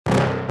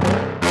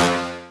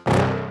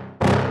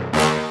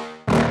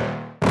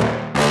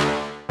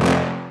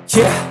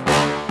Yeah.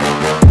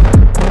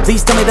 Please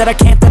tell me that I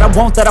can't, that I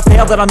won't, that I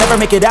fail, that I'll never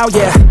make it out,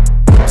 yeah.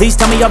 Please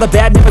tell me all the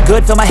bad, never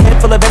good, fill my head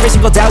full of every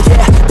single doubt, yeah.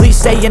 Please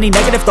say any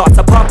negative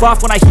thoughts, I pop off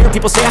when I hear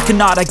people say I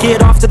cannot. I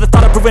get off to the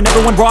thought of proving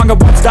everyone wrong, I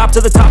won't stop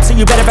to the top, so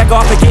you better back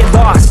off and get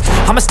lost.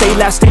 I'ma stay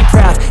loud, stay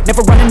proud,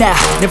 never running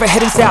out, never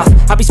heading south.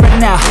 I'll be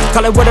spreading out,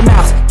 call it word of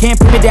mouth, can't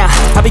put me down,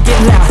 I'll be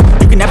getting loud.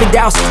 You can have your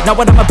doubts, not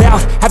what I'm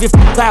about, have your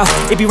cloud,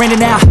 it be raining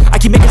now.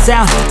 I keep making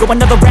sound, go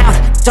another round,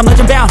 I'm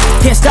legend bound,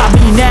 can't stop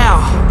me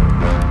now.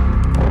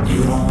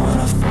 You don't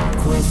wanna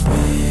fuck with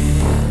me,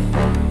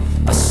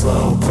 a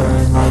slow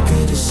burn like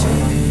a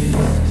disease.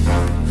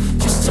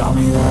 Just tell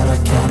me that I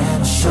can and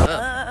I'll shut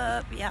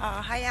up.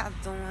 Y'all, how y'all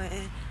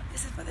doing?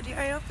 This is for the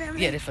DRL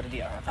family? Yeah, this is for the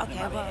DRL family.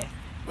 Okay, well,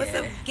 what's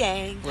up,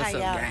 gang? What's how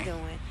y'all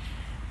doing?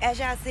 As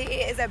y'all see,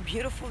 it is a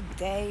beautiful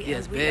day,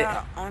 yes, and we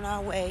are on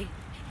our way.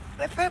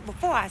 But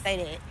before I say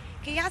that,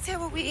 can y'all tell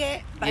where we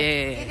at? Like,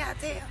 yeah. Can y'all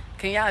tell?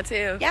 Can y'all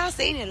tell? Y'all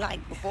seen it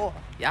like before.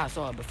 Y'all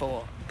saw it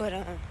before. But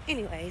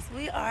anyways,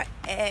 we are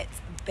at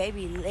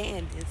Baby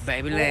Landyn's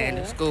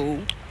Landyn school.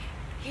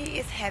 He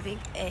is having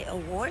an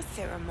award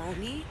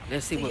ceremony.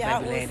 Let's see so what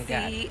y'all Baby Landyn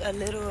got. will see a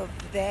little of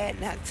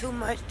that, not too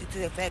much, due to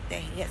the fact that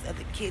he has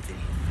other kids in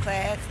his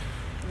class.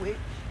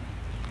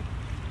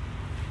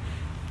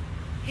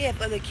 He has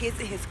other kids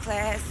in his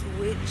class,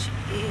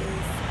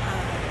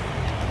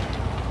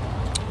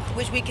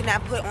 which we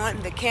cannot put on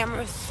the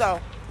camera.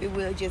 So we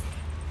will just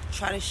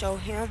try to show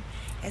him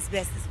as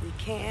best as we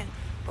can.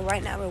 But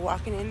right now we're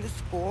walking into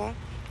school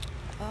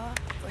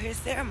for his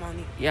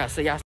ceremony. Yeah,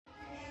 so y'all.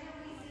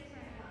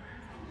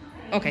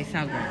 Okay,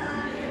 sounds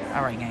good.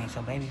 All right, gang.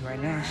 So, baby, right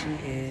now she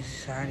is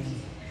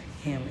signing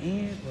him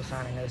in. We're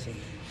signing us in.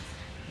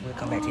 We'll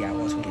come back to y'all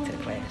once we get to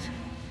the class.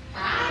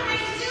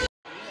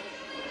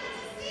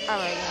 All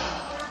right,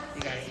 y'all.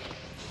 You got it.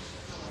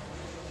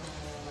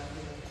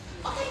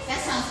 Okay,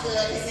 that sounds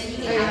good. Then you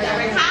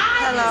can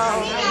Hello.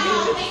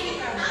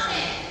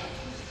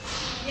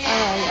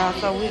 Alright, y'all.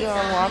 So we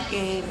are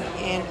walking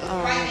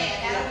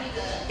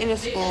in the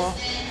school.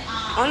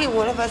 Only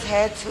one of us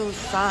had to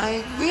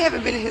sign. We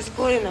haven't been in his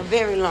school in a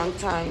very long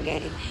time,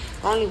 gang.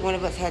 Only one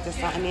of us had to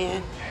sign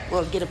in.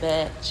 Well, get a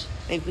badge.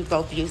 We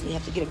both usually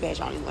have to get a badge.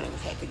 Only one of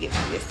us had to get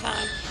one this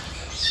time.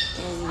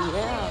 And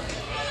yeah.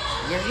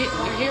 You're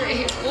here at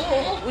his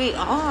school. We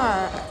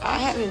are. I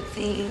haven't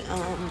seen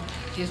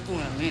his school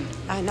in a minute.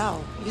 I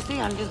know. You see,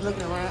 I'm just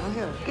looking around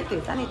here. Get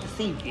this. I need to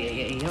see.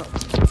 Yeah.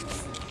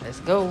 Let's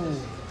go.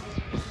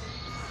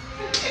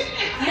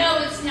 No,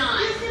 it's not.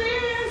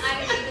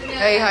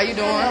 Hey, how you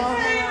doing?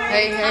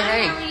 Hey. How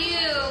are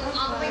you?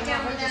 All the way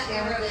down with that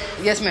arrow.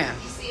 Yes, ma'am.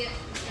 You see it?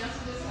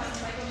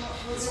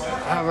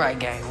 All right,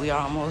 gang. We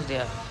are almost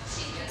there.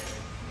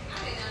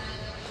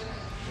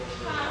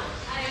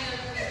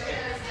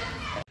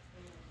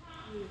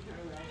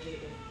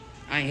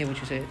 I ain't hear what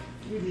you said.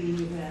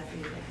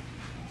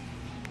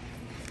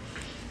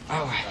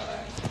 All right.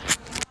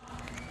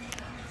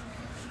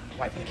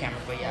 Wipe the camera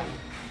for y'all.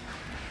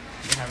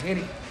 You not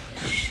ready?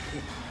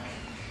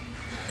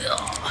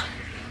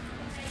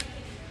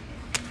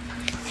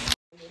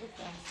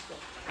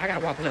 I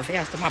gotta walk a little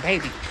faster, my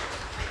baby.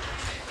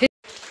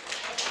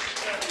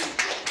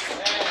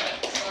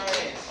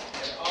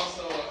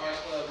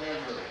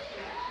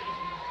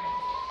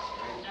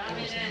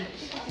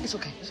 It's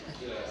okay.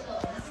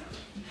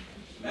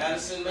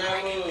 Madison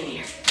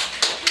Maroon.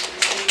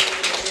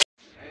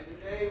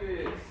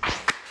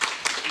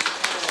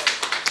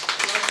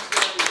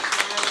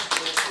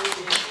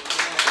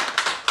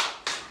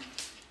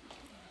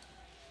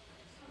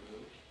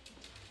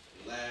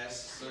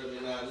 Last, certainly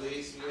not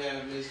least, we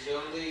have Miss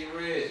Jolie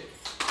Ridge.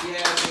 She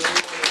has the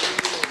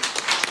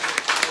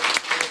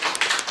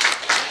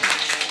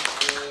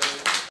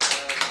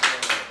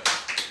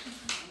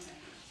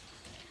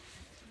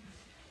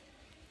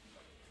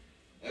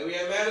and we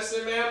have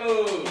Madison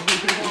Mamoon.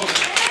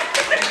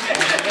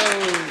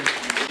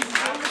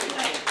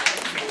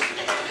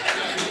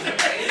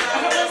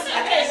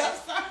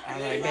 All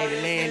right, Baby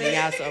Landyn.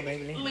 Y'all saw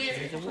Baby Landyn.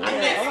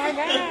 Oh my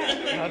God.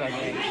 Hold on,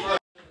 baby.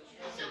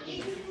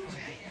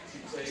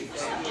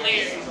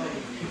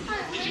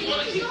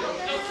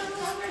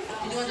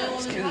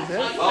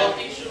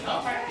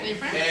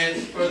 And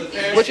for the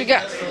parents, What you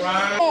got?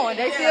 Going.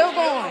 They still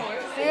going.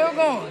 Still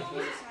going.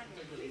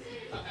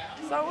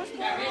 So what's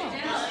going on?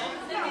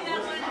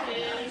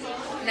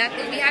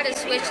 Nothing. We had to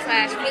switch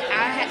class.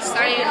 I had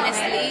started in Miss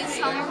Lee's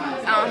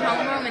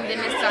homeroom and then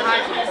Mr.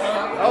 Hodges.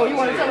 Oh, you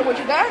want to tell her what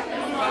you got?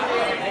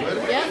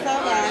 Yeah, so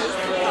guys.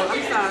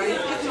 I'm sorry.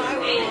 It's my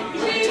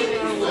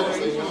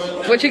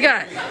What you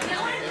got?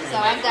 So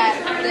I got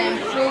the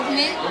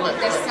improvement,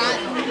 the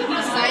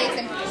science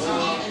and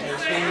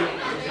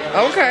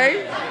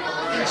Okay.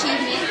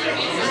 achievement.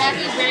 I'm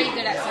actually very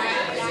good at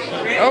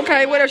science.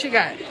 Okay, what else you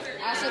got?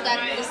 I also got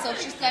the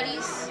social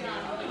studies.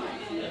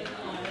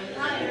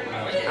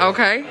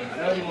 Okay.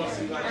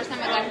 First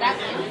time I got that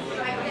one.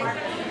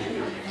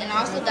 And I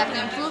also got the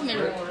improvement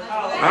award.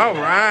 All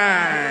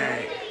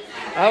right.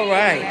 All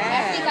right. I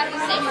actually got the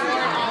same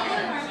award.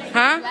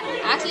 Huh? I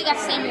actually got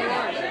the same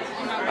award.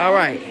 All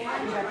right.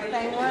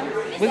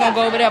 We're gonna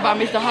go over there by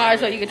Mr. Hard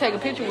so you can take a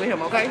picture with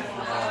him, okay?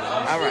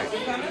 All right.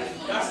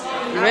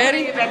 You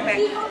ready?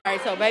 All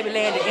right, so baby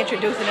Landyn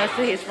introducing us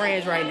to his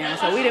friends right now.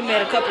 So we done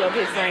met a couple of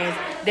his friends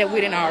that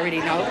we didn't already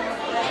know.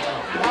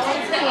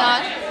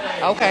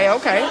 Okay,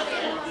 okay.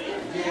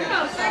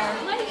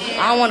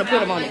 I don't want to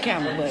put him on the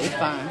camera, but it's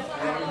fine.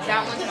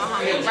 That one's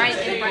Muhammad, right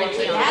in front of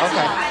you.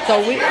 Okay.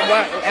 So we,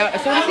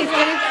 as soon as he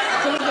finishes,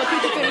 as soon as the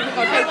teacher finishes,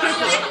 we're gonna take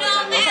pictures.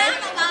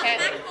 Okay.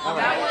 All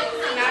right.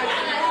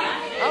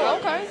 Oh,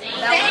 okay.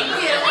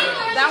 Thank you.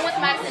 That one's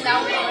Madison.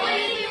 That one's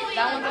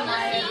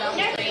Amaya. That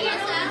one's Grace.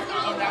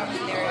 And that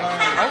one's Derek.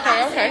 Okay,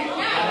 okay.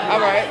 All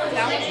right.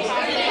 That one's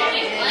Muhammad.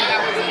 And that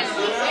one's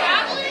Henry.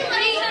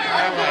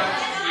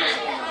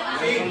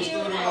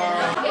 All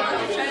right.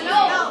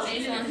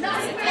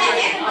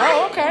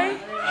 Oh, okay.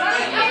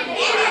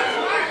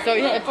 So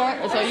you had fun?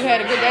 So you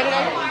had a good day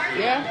today?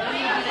 Yeah.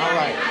 All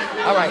right.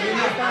 All right.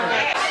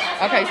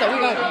 Okay, so we're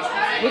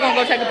gonna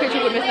go take a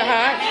picture with Mr.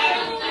 Hodge.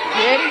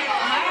 You ready?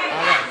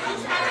 All right.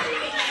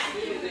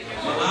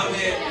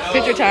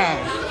 Picture time.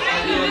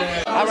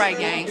 All right,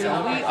 gang. So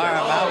we are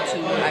about to,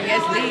 I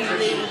guess,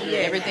 leave.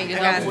 Everything is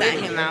gotta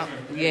sign him out.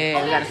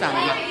 Yeah, we gotta sign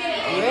him out.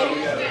 You ready?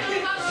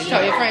 You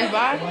tell your friends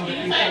bye?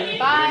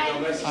 Bye.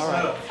 All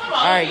right.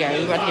 All right, guys.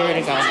 We're about to get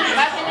ready to go.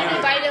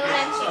 Bye, Dylan.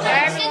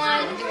 Bye,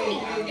 everyone.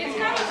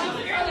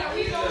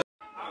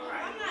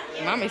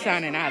 Mommy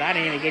signing out. I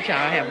didn't even get y'all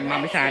having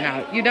mommy sign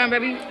out. You done,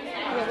 baby?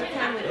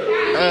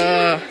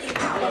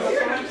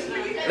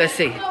 Let's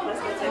see.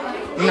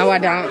 No, I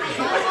don't.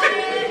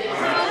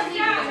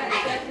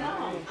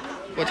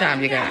 What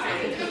time you got?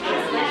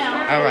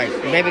 All right.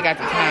 Baby got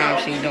the time.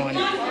 She's doing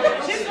it.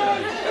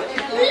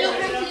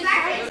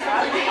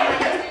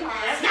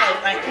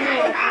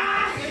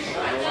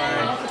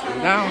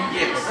 No.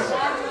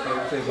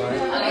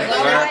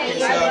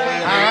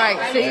 All right,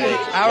 see you.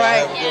 All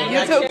right, you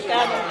too.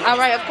 All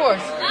right, of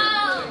course.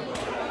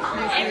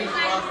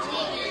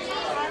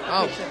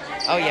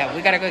 Oh yeah,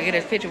 we gotta go get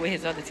his picture with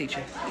his other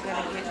teacher.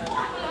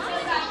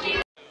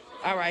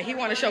 All right, he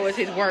want to show us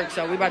his work,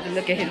 so we about to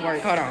look at his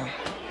work. Hold on.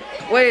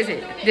 What is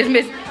it? This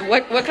Miss,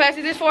 what class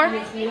is this for?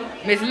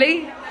 Miss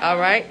Lee. All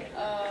right.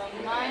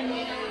 Mine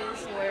is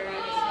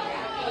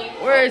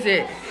where is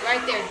it?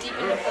 Right there, deep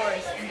in the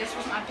forest. And this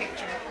was my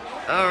picture.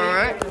 All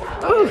right.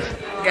 Ooh,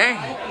 gang.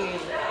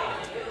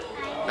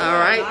 All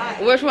right.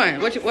 Which one?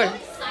 What?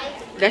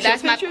 That's your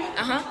picture?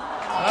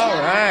 All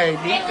right.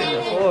 Deep in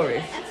the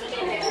forest.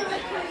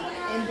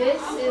 And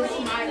this is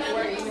my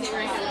work.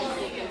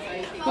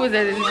 Who is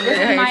that?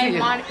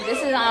 This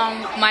is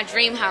my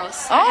dream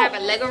house. Oh. I have a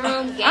Lego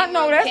room, game I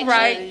know that's kitchen,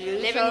 right.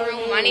 living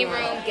room, money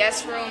room,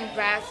 guest room,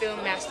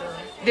 bathroom, master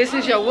room. This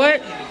is your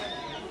what?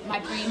 My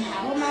dream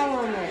house.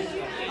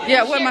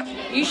 Yeah, where my?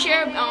 You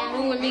share a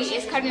room with me.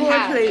 It's cut in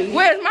half.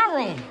 Where's my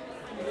room?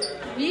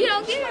 You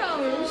don't get a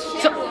room.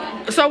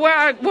 So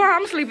where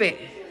I'm sleeping?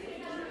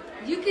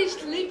 You can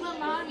sleep with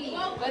mommy,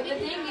 but the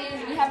thing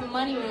is, we have a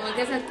money room. It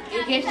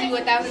gives you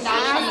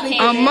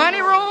 $1,000. A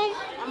money room?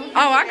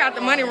 Oh, I got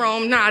the money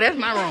room. Nah, that's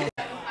my room.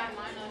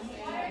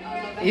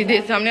 You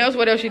did something else?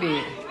 What else you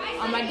did?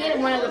 I did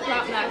one of the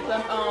prop nights,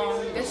 but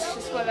this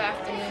is for the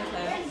afternoon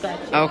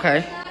class.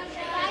 Okay.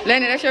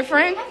 Landyn, that's your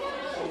friend?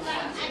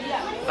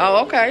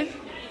 Oh, okay.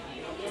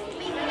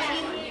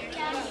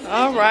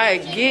 All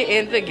right, get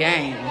in the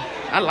game.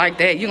 I like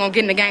that. You gonna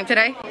get in the game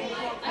today?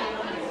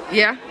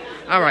 Yeah?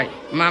 All right,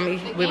 mommy,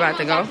 we about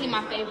to go.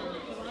 My favorite.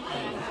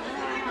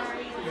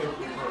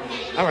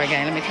 All right,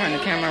 gang, let me turn the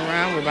camera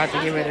around. We're about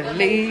to get ready to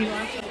leave.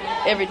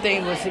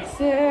 Everything was success.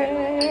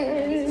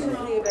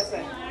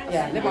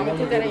 Yeah, let mommy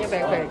put that in your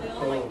backpack.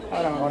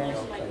 Hold on, man.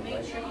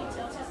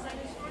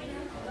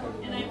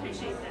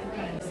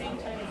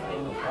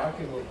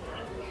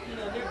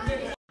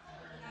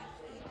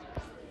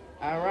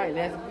 All right,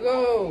 let's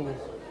go.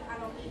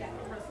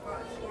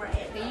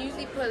 They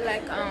usually put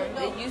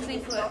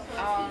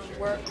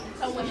work.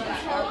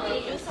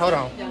 Hold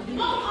on.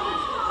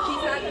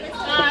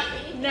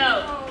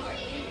 No.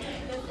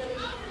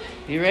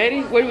 You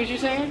ready? What was you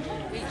saying?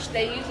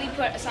 They usually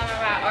put some of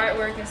our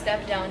artwork and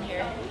stuff down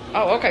here.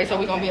 Oh, okay. So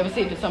we're gonna be able to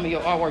see some of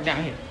your artwork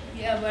down here.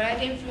 Yeah, but I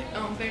didn't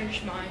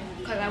finish mine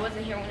because I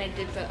wasn't here when they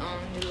did the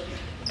new.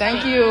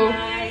 Thank you.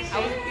 I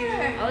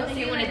wasn't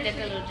here when they did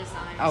the little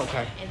designs.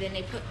 Okay. And then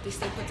they put the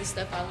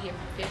stuff out here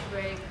for 5th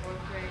grade,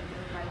 4th grade.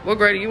 What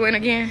grade are you in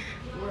again?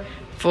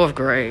 4th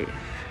grade.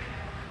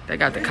 They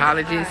got the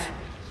colleges.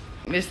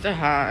 Mr.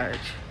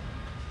 Hodge.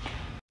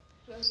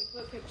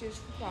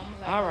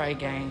 All right,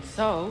 gang.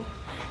 So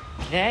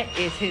that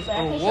is his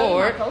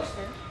award.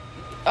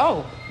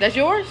 Oh, that's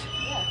yours?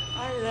 Yeah.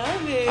 I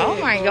love it. Oh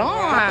my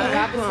God.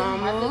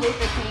 Martin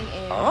Luther King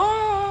and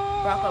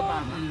Barack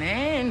Obama.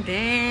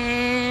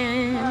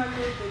 Landyn.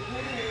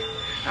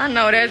 I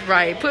know that's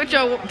right. Put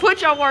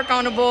your work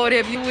on the board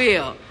if you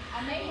will.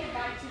 I made it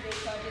back to this,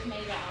 so I just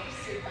made it out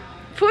sit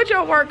behind. Put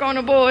your work on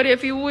the board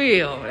if you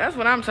will. That's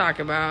what I'm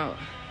talking about.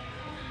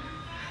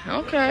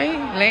 Okay.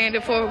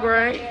 Landyn 4th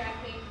grade.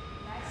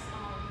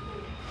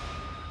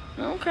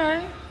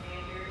 Okay.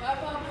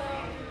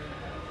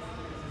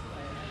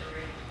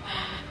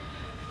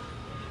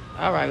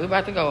 All right, we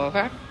about to go,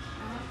 okay?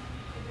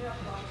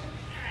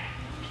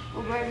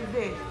 What grade is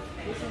this?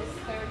 This is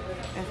third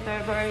grade. That's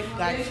third grade?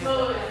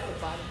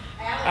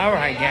 Gotcha. All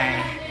right,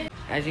 gang.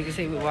 As you can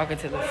see, we're walking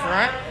to the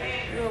front.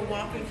 We're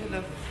walking to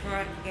the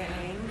front,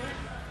 gang.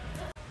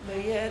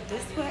 But yeah,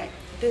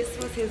 this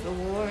was his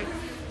award,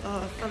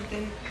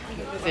 something.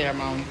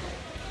 Ceremony.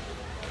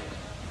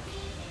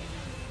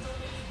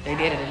 They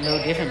did it a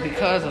little different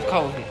because of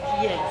COVID.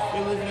 Yes,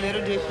 it was a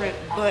little different,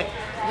 but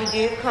we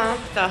did come,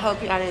 so I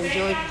hope y'all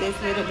enjoyed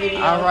this little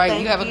video. All right,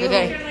 Thank you have a good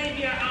day.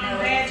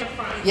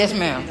 Yes,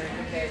 ma'am.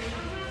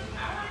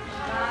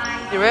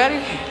 You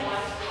ready?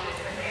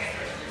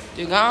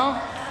 You gone?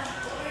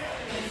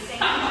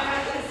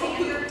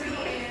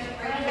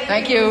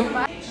 Thank you.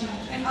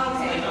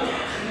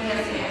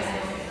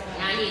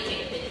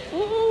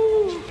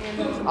 Woo.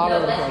 All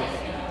over the place.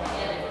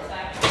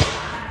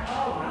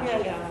 Yeah,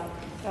 y'all.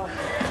 So,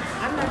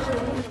 I'm not sure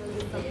who's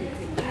going to do something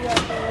to you.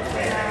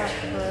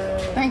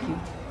 Thank you.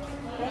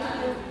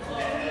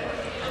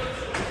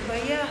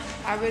 But yeah,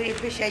 I really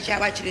appreciate y'all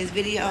watching this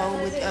video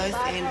with us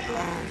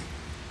and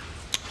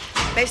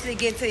basically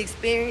getting to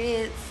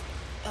experience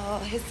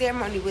his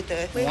ceremony with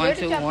us. Wait, 1,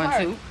 2,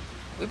 1, 2.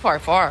 We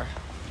parked far.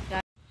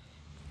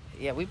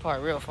 Yeah, we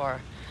parked real far.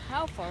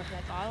 How far?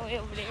 Like all the way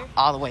over there?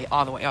 All the way,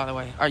 all the way, all the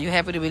way. Are you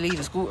happy to be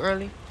leaving school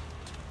early?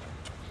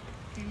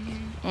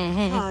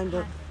 Kind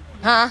of.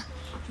 Huh?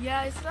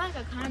 Yeah, it's like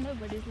a kind of,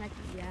 but it's like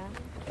yeah.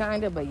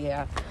 Kind of, but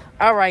yeah.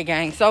 All right,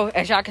 gang. So,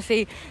 as y'all can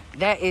see,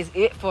 that is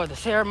it for the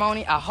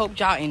ceremony. I hope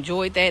y'all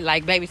enjoyed that.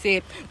 Like Baby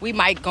said, we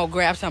might go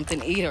grab something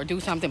to eat or do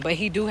something, but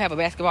he do have a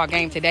basketball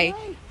game today.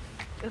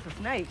 It's a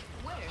snake.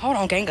 Where? Hold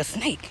on, gang. A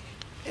snake.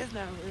 It's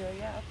not real,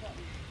 y'all.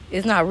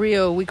 It's not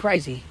real. We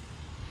crazy.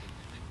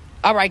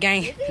 All right,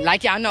 gang.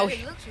 Like y'all know,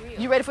 It looks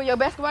real. you ready for your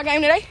basketball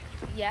game today?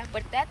 Yeah,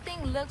 but that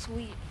thing looks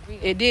real.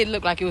 It did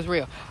look like it was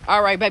real.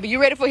 All right, baby.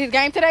 You ready for his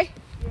game today?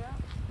 Yeah.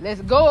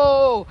 Let's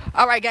go.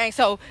 All right, gang.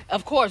 So,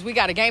 of course, we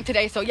got a game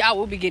today. So, y'all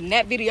will be getting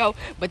that video.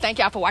 But thank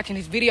y'all for watching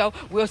this video.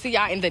 We'll see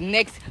y'all in the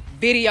next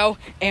video.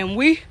 And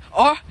we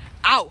are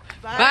out.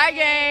 Bye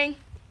gang.